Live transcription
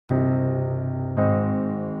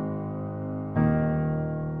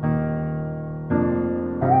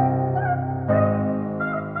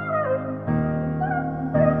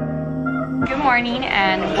morning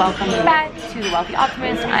and welcome back to The Wealthy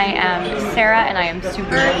Optimist. I am Sarah and I am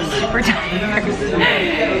super tired.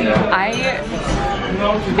 I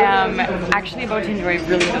am actually about to enjoy a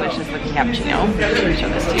really delicious looking cappuccino. Let me show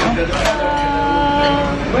this to you.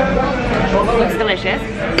 Looks delicious,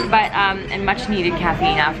 but and much needed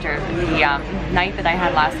caffeine after the night that I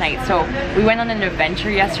had last night. So we went on an adventure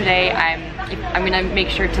yesterday. I'm gonna make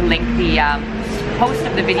sure to link the post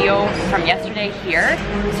of the video from yesterday here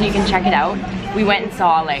so you can check it out. We went and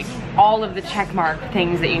saw like all of the checkmark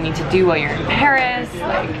things that you need to do while you're in Paris,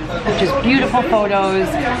 like just beautiful photos,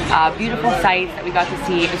 beautiful sights that we got to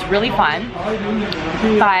see. It was really fun,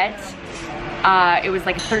 but it was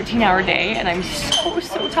like a 13-hour day and I'm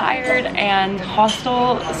so tired, and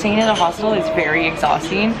staying in a hostel is very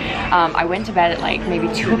exhausting. I went to bed at like maybe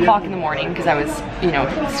 2 o'clock in the morning because I was,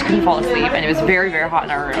 just couldn't fall asleep, and it was very hot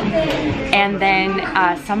in our room. And then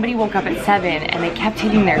somebody woke up at 7 and they kept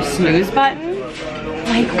hitting their snooze button.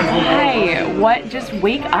 Like, why? What? Just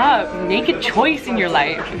wake up, make a choice in your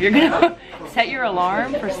life. If you're gonna set your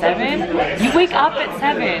alarm for 7, you wake up at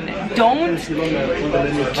 7. Don't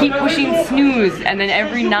keep pushing snooze and then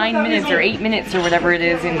every 9 minutes or 8 minutes or whatever it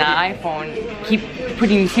is in the iPhone, keep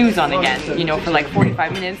putting snooze on again, for like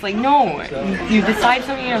 45 minutes. Like, no, you decide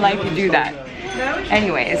something in your life, you do that.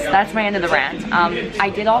 Anyways, that's my end of the rant.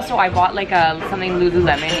 I bought like something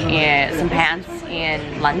Lululemon, some pants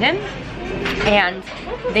in London, and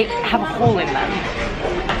they have a hole in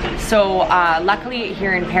them. So luckily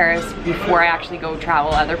here in Paris, before I actually go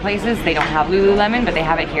travel other places, they don't have Lululemon, but they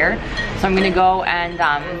have it here. So I'm gonna go and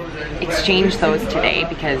exchange those today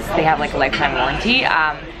because they have like a lifetime warranty.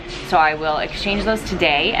 So I will exchange those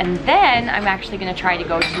today, and then I'm actually gonna try to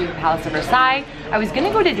go to the Palace of Versailles. I was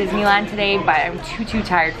gonna go to Disneyland today, but I'm too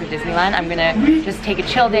tired for Disneyland. I'm gonna just take a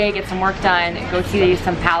chill day, get some work done, go see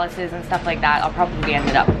some palaces and stuff like that. I'll probably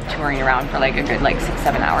end up touring around for like a good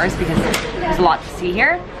 6-7 hours because there's a lot to see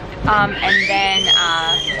here.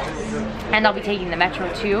 And I'll be taking the metro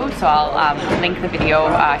too, so I'll link the video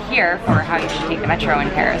here for how you should take the metro in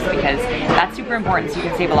Paris, because that's super important, so you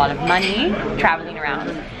can save a lot of money traveling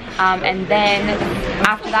around. And then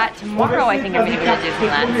after that, tomorrow I think I'm going to go to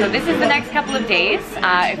Disneyland. So this is the next couple of days.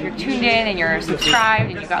 If you're tuned in and you're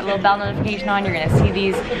subscribed and you've got a little bell notification on, you're going to see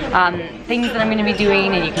these things that I'm going to be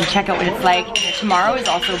doing, and you can check out what it's like. Tomorrow is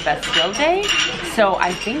also Bastille Day, so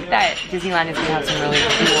I think that Disneyland is going to have some really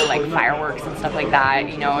cool like fireworks and stuff like that.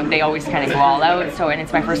 They always kind of go all out. So, and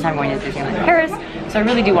it's my first time going to Disneyland Paris, so I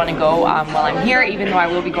really do want to go while I'm here, even though I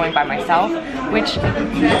will be going by myself, which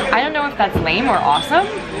I don't know if that's lame or awesome,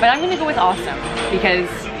 but I'm gonna go with awesome because,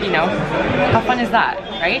 how fun is that,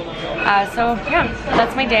 right? So yeah,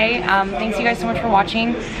 that's my day. Thanks you guys so much for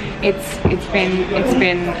watching. It's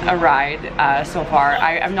been a ride so far.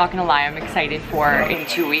 I'm not gonna lie, I'm excited for in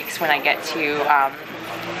 2 weeks when I get to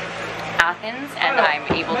Athens and I'm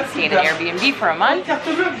able to stay in an Airbnb for a month,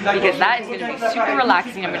 because that is going to be super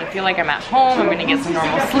relaxing. I'm going to feel like I'm at home. I'm going to get some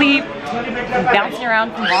normal sleep. Bouncing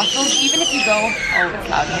around from hostels, even if you go, oh, it's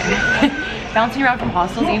loud here. Bouncing around from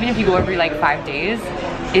hostels, even if you go every like 5 days,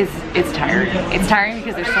 it's tiring. It's tiring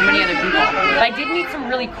because there's so many other people. But I did meet some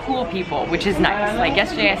really cool people, which is nice. Like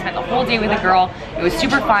yesterday I spent the whole day with a girl. It was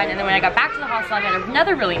super fun, and then when I got back to the hostel I met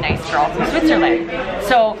another really nice girl from Switzerland.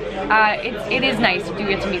 So it is nice. You do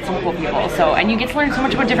get to meet some cool people. So, and you get to learn so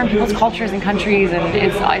much about different people's cultures and countries, and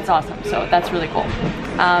it's awesome. So that's really cool.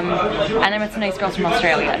 And I met some nice girls from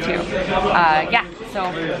Australia too. Yeah, so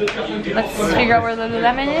let's figure out where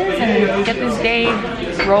Lululemon is and get this day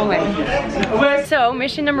rolling. So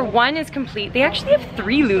mission number 1 is complete. They actually have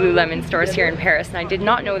 3 Lululemon stores here in Paris, and I did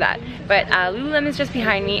not know that. But Lululemon's just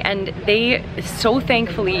behind me, and they so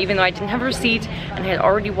thankfully, even though I didn't have a receipt and I had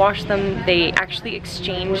already washed them, they actually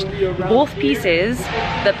exchanged both pieces,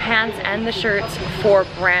 the pants and the shirts, for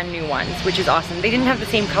brand new ones, which is awesome. They didn't have the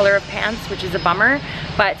same color of pants, which is a bummer,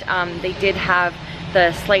 but they did have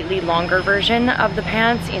the slightly longer version of the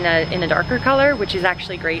pants in a darker color, which is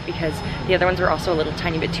actually great because the other ones were also a little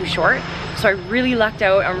tiny bit too short. So I really lucked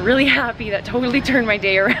out. I'm really happy. That totally turned my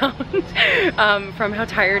day around from how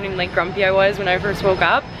tired and like grumpy I was when I first woke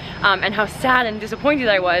up, and how sad and disappointed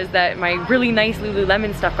I was that my really nice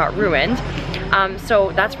Lululemon stuff got ruined.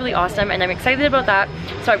 So that's really awesome, and I'm excited about that.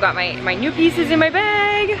 So I've got my new pieces in my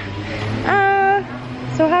bag.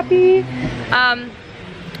 So happy.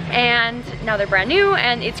 And now they're brand new,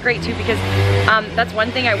 and it's great too because that's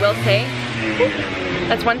one thing I will say.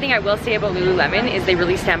 That's one thing I will say about Lululemon is they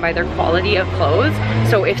really stand by their quality of clothes.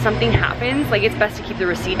 So if something happens, like it's best to keep the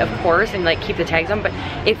receipt, of course, and like keep the tags on. But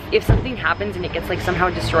if something happens and it gets like somehow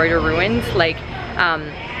destroyed or ruined, like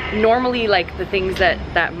normally like the things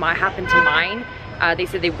that might happen to mine they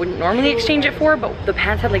said they wouldn't normally exchange it for, but the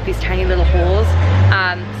pants had like these tiny little holes.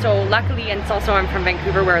 So luckily, and it's also I'm from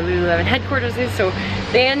Vancouver where Lululemon headquarters is, so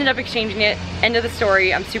they ended up exchanging it. End of the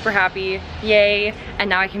story. I'm super happy, yay. And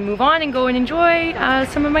now I can move on and go and enjoy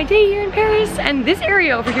some of my day here in Paris. And this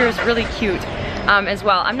area over here is really cute as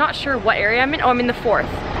well. I'm not sure what area I'm in. Oh, I'm in the 4th.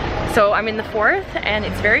 So I'm in the 4th and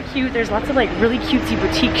it's very cute. There's lots of like really cutesy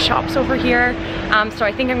boutique shops over here. So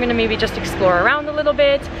I think I'm gonna maybe just explore around a little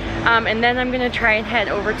bit. And then I'm gonna try and head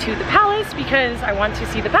over to the palace because I want to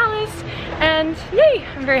see the palace. And yay,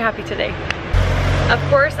 I'm very happy today. Of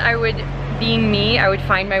course, being me, I would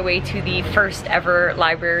find my way to the first ever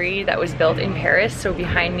library that was built in Paris. So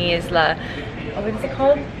behind me is what is it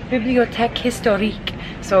called? Bibliothèque Historique.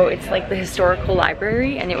 So it's like the historical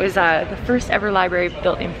library, and it was the first ever library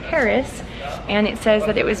built in Paris, and it says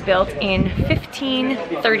that it was built in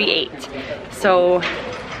 1538. So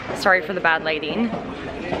sorry for the bad lighting.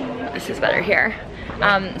 This is better here.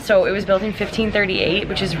 So it was built in 1538,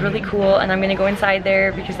 which is really cool, and I'm gonna go inside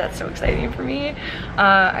there because that's so exciting for me.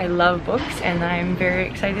 I love books, and I'm very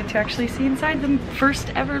excited to actually see inside the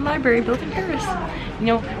first ever library built in Paris. You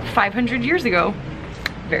know, 500 years ago.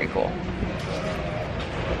 Very cool.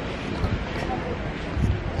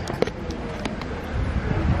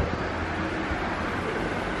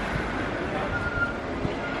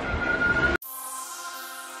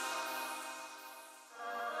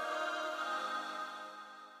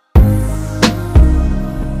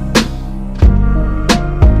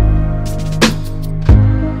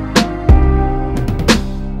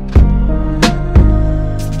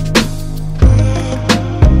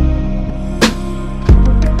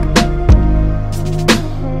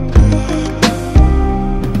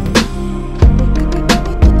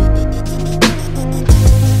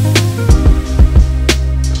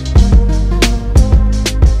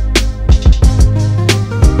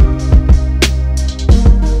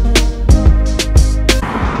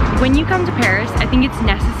 When you come to Paris, I think it's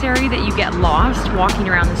necessary that you get lost walking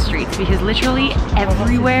around the streets because literally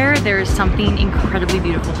everywhere there is something incredibly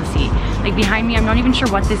beautiful to see. Like behind me, I'm not even sure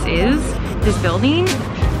what this is, this building,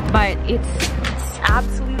 but it's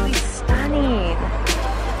absolutely stunning.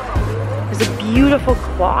 There's a beautiful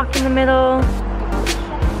clock in the middle.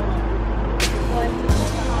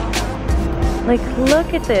 Like,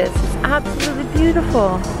 look at this, it's absolutely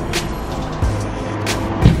beautiful.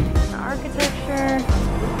 The architecture.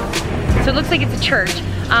 So it looks like it's a church,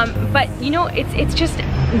 but you know, it's just,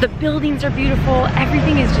 the buildings are beautiful,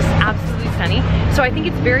 everything is just absolutely stunning. So I think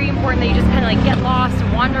it's very important that you just kind of like get lost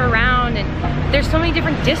and wander around, and there's so many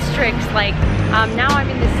different districts. Like now I'm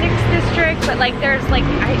in the 6th district, but like there's like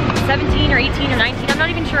 17 or 18 or 19, I'm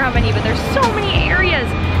not even sure how many, but there's so many areas,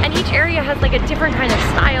 and each area has like a different kind of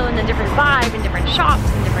style and a different vibe and different shops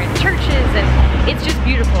and different churches, and it's just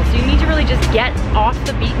beautiful. So you need to really just get off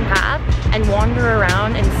the beaten path and wander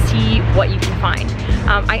around and see what you can find.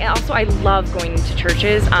 I love going into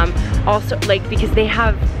churches, also like because they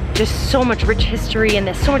have just so much rich history and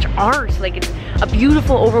there's so much art. Like it's a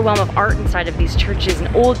beautiful overwhelm of art inside of these churches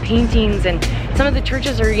and old paintings, and some of the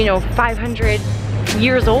churches are, you know, 500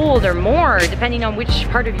 years old or more depending on which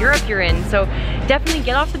part of Europe you're in. So definitely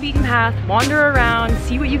get off the beaten path, wander around,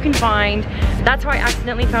 see what you can find. That's how I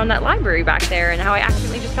accidentally found that library back there, and how I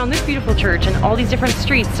accidentally just found this beautiful church and all these different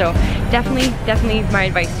streets. So definitely my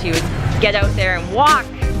advice to you is get out there and walk,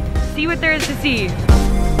 see what there is to see.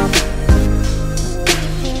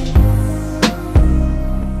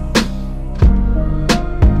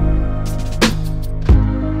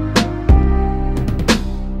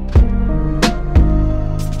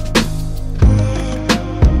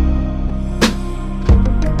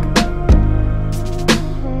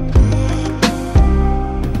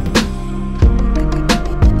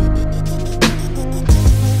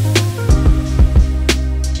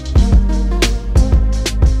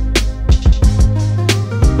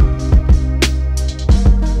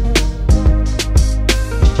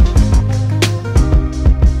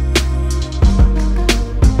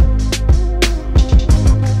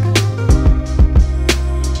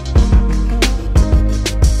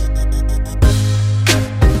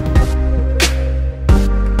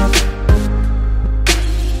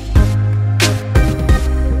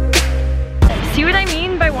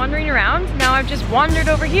 I've just wandered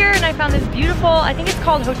over here and I found this beautiful, I think it's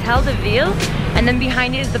called Hotel de Ville, and then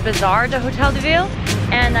behind it is the Bazaar de Hotel de Ville,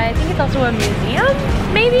 and I think it's also a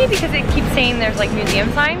museum, maybe, because it keeps saying there's like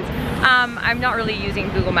museum signs. I'm not really using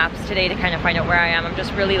Google Maps today to kind of find out where I am. I'm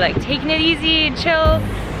just really like taking it easy and chill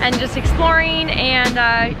and just exploring,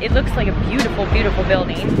 and it looks like a beautiful, beautiful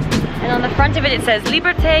building. And on the front of it, it says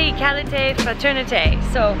Liberté, Égalité, Fraternité.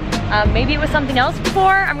 So maybe it was something else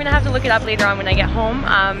before. I'm gonna have to look it up later on when I get home.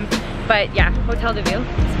 But yeah, Hotel de Ville.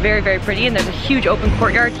 It's very, very pretty, and there's a huge open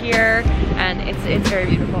courtyard here, and it's very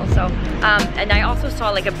beautiful. So, and I also saw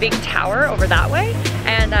like a big tower over that way,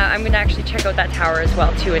 and I'm gonna actually check out that tower as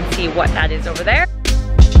well too and see what that is over there.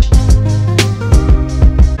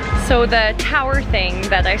 So the tower thing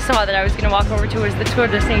that I saw that I was gonna walk over to was the Tour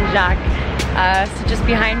de Saint-Jacques. So just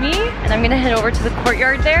behind me, and I'm gonna head over to the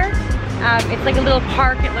courtyard there. It's like a little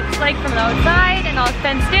park, it looks like, from the outside, and all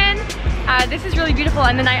fenced in. This is really beautiful,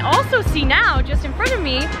 and then I also see now, just in front of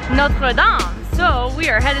me, Notre. So we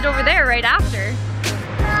are headed over there right after.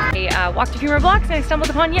 I walked a few more blocks and I stumbled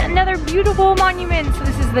upon yet another beautiful monument. So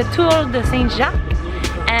this is the Tour de Saint-Jacques,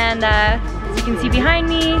 and as you can see behind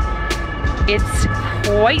me, it's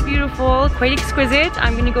quite beautiful, quite exquisite.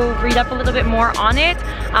 I'm gonna go read up a little bit more on it,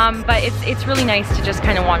 but it's really nice to just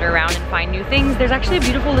kind of wander around and find new things. There's actually a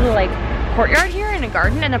beautiful little like courtyard here and a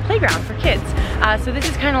garden and a playground for kids. So this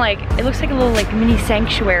is kind of like, it looks like a little like mini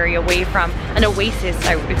sanctuary away from, an oasis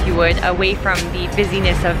if you would, away from the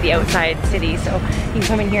busyness of the outside city. So you can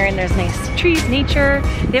come in here and there's nice trees, nature.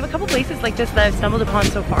 They have a couple places like this that I've stumbled upon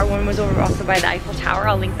so far. One was over also by the Eiffel Tower.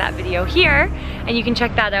 I'll link that video here and you can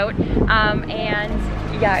check that out.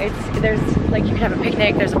 And yeah, there's like, you can have a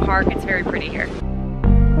picnic, there's a park, it's very pretty here.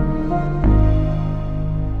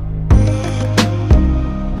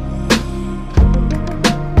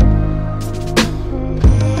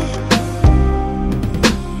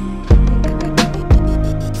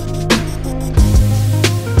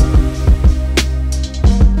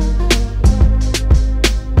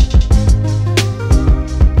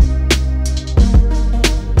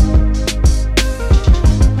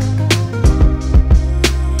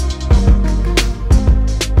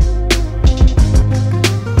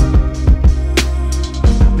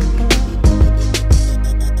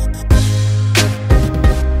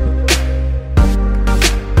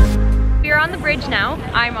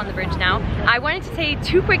 I'm on the bridge now. I wanted to say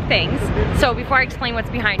two quick things, so before I explain what's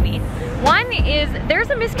behind me. One is, there's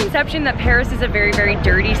a misconception that Paris is a very, very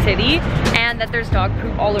dirty city and that there's dog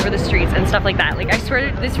poop all over the streets and stuff like that. Like, I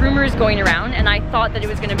swear this rumor is going around and I thought that it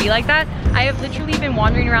was going to be like that. I have literally been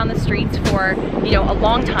wandering around the streets for, you know, a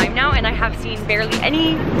long time now, and I have seen barely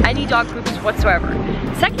any dog poops whatsoever.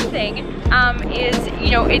 Second thing is,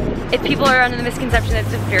 you know, if people are under the misconception that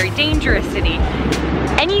it's a very dangerous city.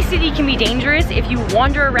 Any city can be dangerous if you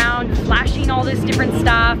wander around flashing all this different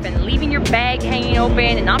stuff and leaving your bag hanging open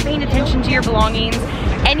and not paying attention to your belongings.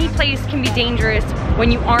 Any place can be dangerous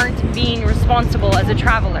when you aren't being responsible as a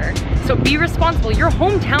traveler. So be responsible. Your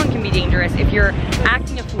hometown can be dangerous if you're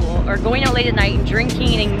acting a fool or going out late at night and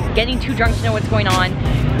drinking and getting too drunk to know what's going on.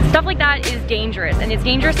 Stuff like that is dangerous, and it's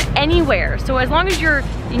dangerous anywhere. So as long as you're,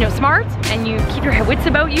 you know, smart and you keep your wits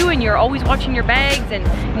about you and you're always watching your bags and,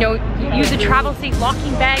 you know, use a travel safe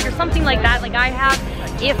locking bag or something like that, like I have,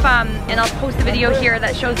 and I'll post a video here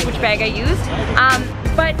that shows which bag I use.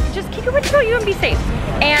 But just keep your wits about you and be safe.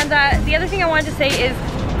 And the other thing I wanted to say is,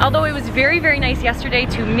 although it was very, very nice yesterday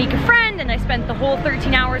to make a friend and I spent the whole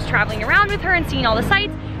 13 hours traveling around with her and seeing all the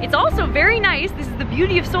sights, it's also very nice, this is the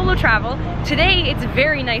beauty of solo travel, today it's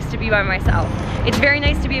very nice to be by myself. It's very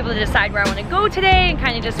nice to be able to decide where I want to go today and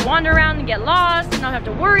kind of just wander around and get lost and not have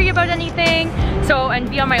to worry about anything, and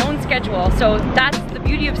be on my own schedule. So that's the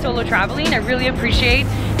beauty of solo traveling. I really appreciate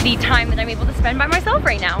the time that I'm able to spend by myself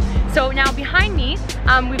right now. So now behind me,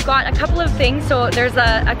 we've got a couple of things. So there's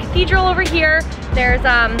a cathedral over here. There's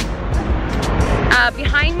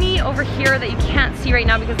behind me over here that you can't see right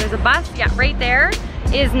now because there's a bus. Yeah, right there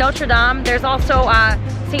is Notre Dame. There's also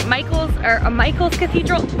St. Michael's, or Michael's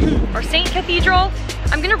Cathedral, or Saint Cathedral.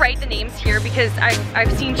 I'm gonna write the names here because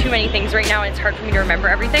I've seen too many things right now and it's hard for me to remember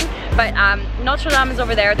everything. But Notre Dame is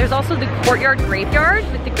over there. There's also the courtyard graveyard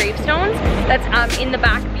with the gravestones that's in the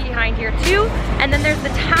back behind here too. And then there's the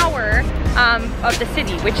tower of the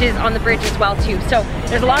city, which is on the bridge as well too. So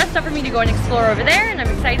there's a lot of stuff for me to go and explore over there, and I'm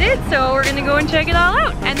excited. So we're gonna go and check it all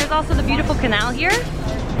out. And there's also the beautiful canal here,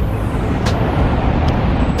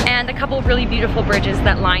 and a couple of really beautiful bridges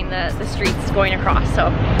that line the streets going across. So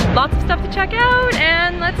lots of stuff to check out,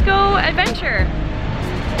 and let's go adventure.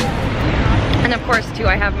 And of course too,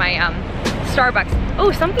 I have my Starbucks.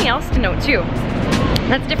 Oh, something else to note too,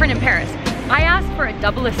 that's different in Paris. I asked for a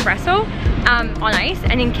double espresso on ice,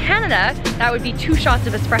 and in Canada that would be 2 shots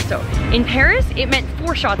of espresso. In Paris it meant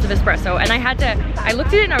 4 shots of espresso, and I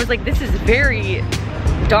looked at it and I was like, this is very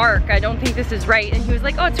dark, I don't think this is right. And he was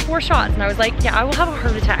like, oh, it's 4 shots. And I was like, yeah, I will have a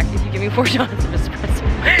heart attack if you give me 4 shots of espresso.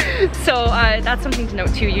 So that's something to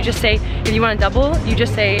note too. You just say, if you want a double, you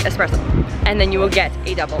just say espresso, and then you will get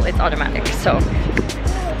a double. It's automatic. So,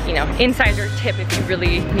 you know, insider tip if you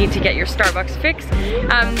really need to get your Starbucks fix.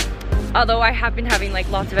 Although I have been having like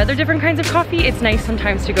lots of other different kinds of coffee, it's nice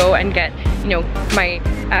sometimes to go and get, you know, my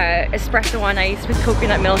espresso on ice with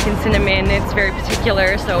coconut milk and cinnamon. It's very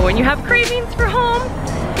particular. So when you have cravings for home,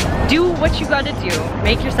 do what you gotta do.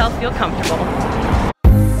 Make yourself feel comfortable.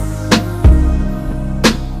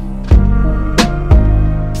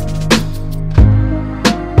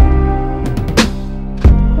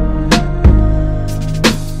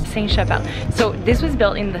 Saint-Chapelle. So this was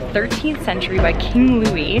built in the 13th century by King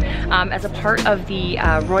Louis as a part of the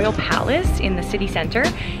royal palace in the city center,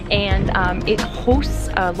 and it hosts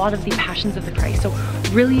a lot of the Passions of the Christ. So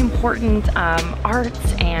really important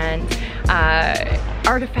arts and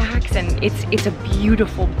artifacts, and it's a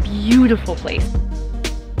beautiful, beautiful place.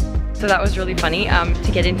 So that was really funny.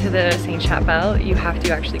 To get into the Saint-Chapelle, you have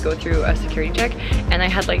to actually go through a security check, and I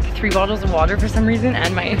had like 3 bottles of water for some reason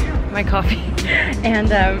and my coffee.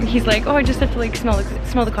 And he's like, oh, I just have to like smell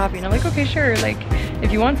the coffee, and I'm like, okay, sure, like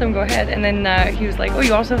if you want some, go ahead. And then he was like, oh,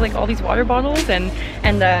 you also have like all these water bottles, and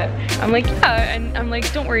I'm like, yeah, and I'm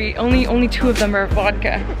like, don't worry, only 2 of them are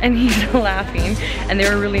vodka. And he's laughing, and they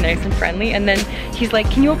were really nice and friendly. And then he's like,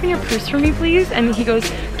 can you open your purse for me, please? And he goes,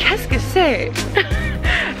 qu'est-ce que c'est?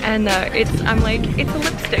 And I'm like, it's a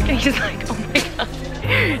lipstick. And he's like, oh my god,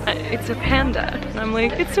 it's a panda. And I'm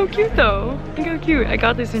like, it's so cute though. Look how cute. I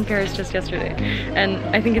got this in Paris just yesterday, and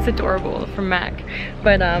I think it's adorable from Mac.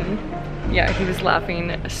 But yeah, he was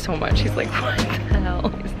laughing so much. He's like, what the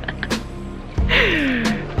hell is that?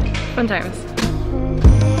 Fun times.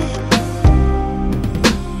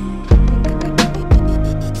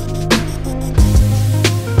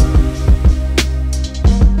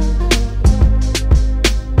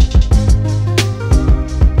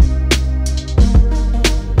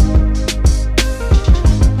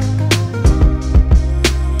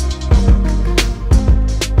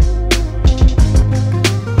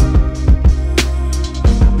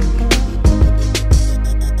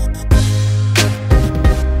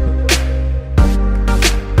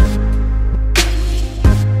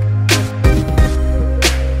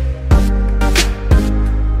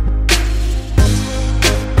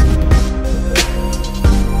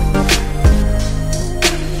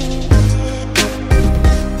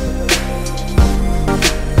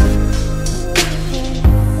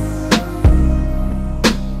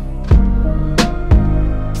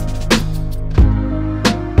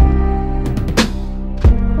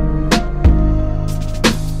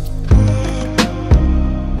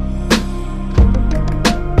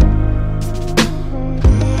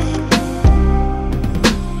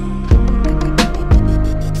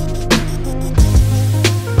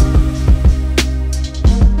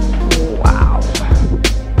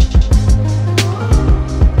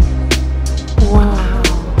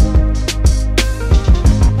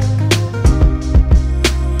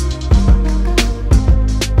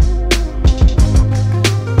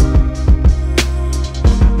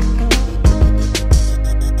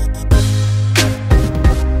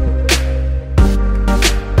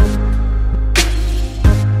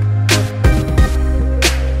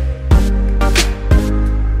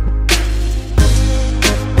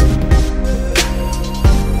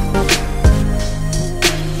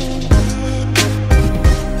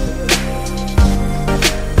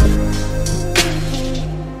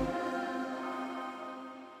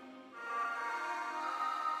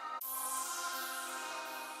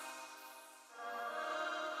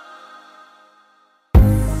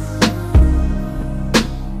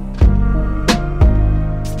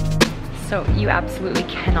 So you absolutely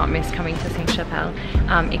cannot miss coming to Saint-Chapelle.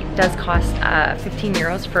 It does cost 15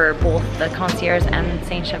 euros for both the concierge and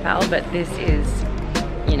Saint-Chapelle, but this is,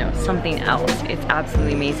 you know, something else. It's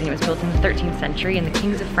absolutely amazing. It was built in the 13th century, and the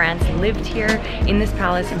kings of France lived here in this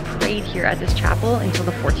palace and prayed here at this chapel until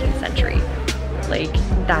the 14th century. Like,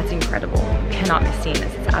 that's incredible. You cannot miss seeing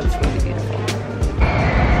this. It's absolutely beautiful.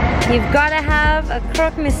 You've got to have a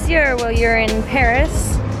croque monsieur while you're in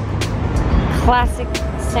Paris. Classic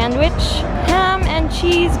sandwich, ham and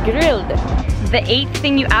cheese grilled. The 8th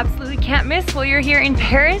thing you absolutely can't miss while you're here in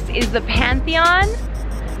Paris is the Pantheon,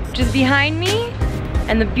 which is behind me,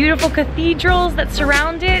 and the beautiful cathedrals that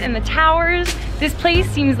surround it and the towers. This place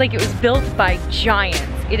seems like it was built by giants.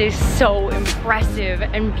 It is so impressive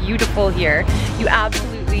and beautiful here. You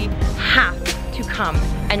absolutely have to come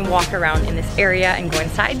and walk around in this area and go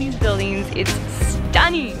inside these buildings. It's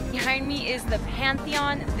stunning. behind me is the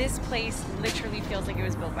Pantheon. This place literally feels like it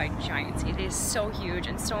was built by giants. It is so huge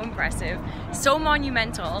and so impressive, so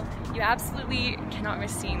monumental. You absolutely cannot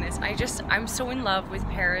miss seeing this. I'm so in love with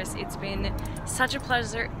Paris. It's been such a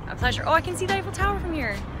pleasure. Oh, I can see the Eiffel Tower from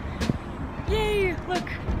here. Yay, look.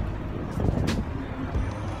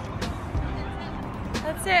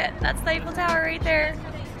 That's it. That's the Eiffel Tower right there.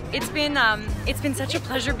 It's been such a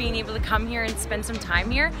pleasure being able to come here and spend some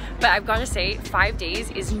time here, but I've got to say 5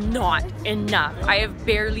 days is not enough. I have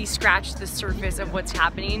barely scratched the surface of what's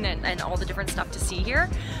happening and all the different stuff to see here.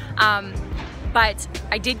 But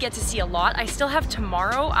I did get to see a lot. I still have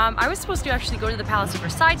tomorrow. I was supposed to actually go to the Palace of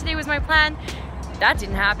Versailles today was my plan. That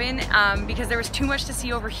didn't happen because there was too much to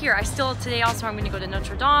see over here. Today also I'm going to go to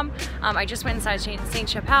Notre Dame. I just went inside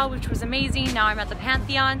Saint-Chapelle, which was amazing. Now I'm at the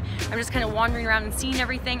Pantheon. I'm just kind of wandering around and seeing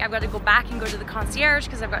everything. I've got to go back and go to the concierge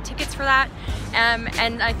because I've got tickets for that.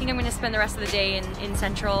 And I think I'm going to spend the rest of the day in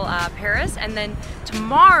central Paris. And then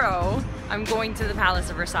tomorrow I'm going to the Palace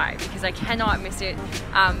of Versailles because I cannot miss it.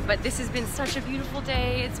 But this has been such a beautiful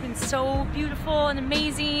day. It's been so beautiful and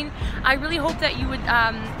amazing. I really hope that you would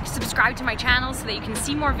subscribe to my channel so that you can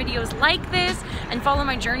see more videos like this and follow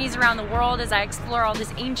my journeys around the world as I explore all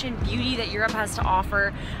this ancient beauty that Europe has to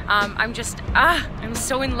offer. I'm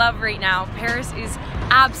so in love right now. Paris is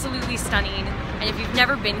absolutely stunning, and if you've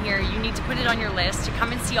never been here, you need to put it on your list to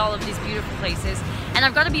come and see all of these beautiful places. And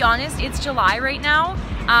I've got to be honest, it's July right now,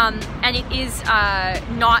 and it is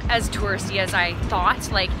not as touristy as I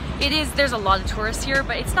thought. Like, there's a lot of tourists here,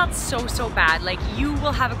 but it's not so bad. Like, you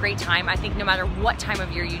will have a great time, I think, no matter what time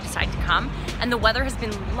of year you decide to come. And the weather has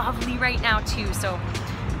been lovely right now too, so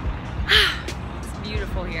it's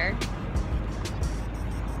beautiful here.